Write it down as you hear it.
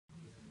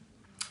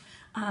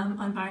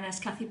I'm Baroness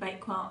Cathy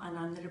Bakewell and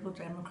I'm the Lib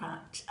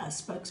Democrat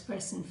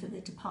spokesperson for the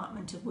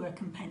Department of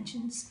Work and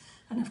Pensions,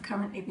 and I've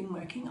currently been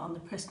working on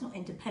the Personal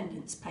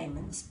Independence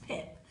Payments,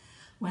 PIP,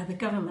 where the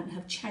government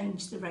have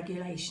changed the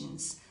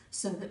regulations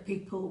so that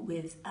people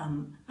with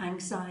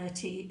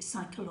anxiety,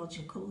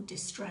 psychological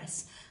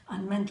distress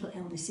and mental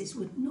illnesses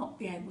would not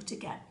be able to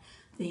get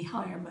the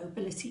higher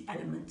mobility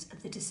element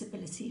of the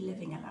disability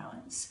living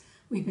allowance.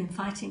 We've been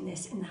fighting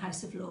this in the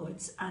House of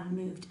Lords and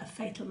moved a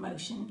fatal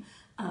motion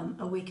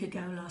a week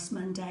ago last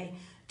Monday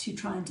to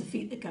try and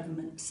defeat the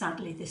government.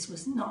 Sadly, this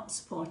was not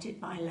supported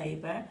by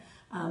Labour,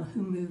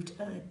 who moved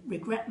a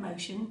regret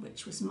motion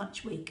which was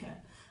much weaker,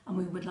 and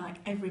we would like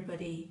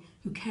everybody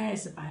who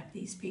cares about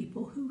these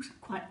people who are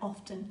quite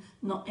often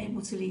not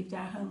able to leave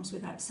their homes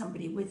without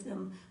somebody with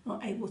them,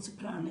 not able to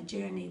plan a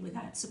journey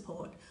without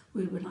support.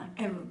 We would like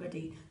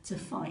everybody to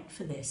fight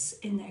for this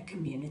in their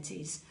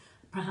communities,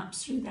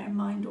 perhaps through their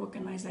mind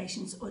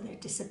organisations or their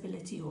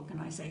disability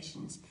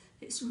organisations.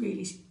 It's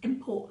really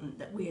important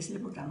that we as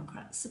Liberal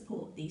Democrats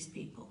support these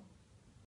people.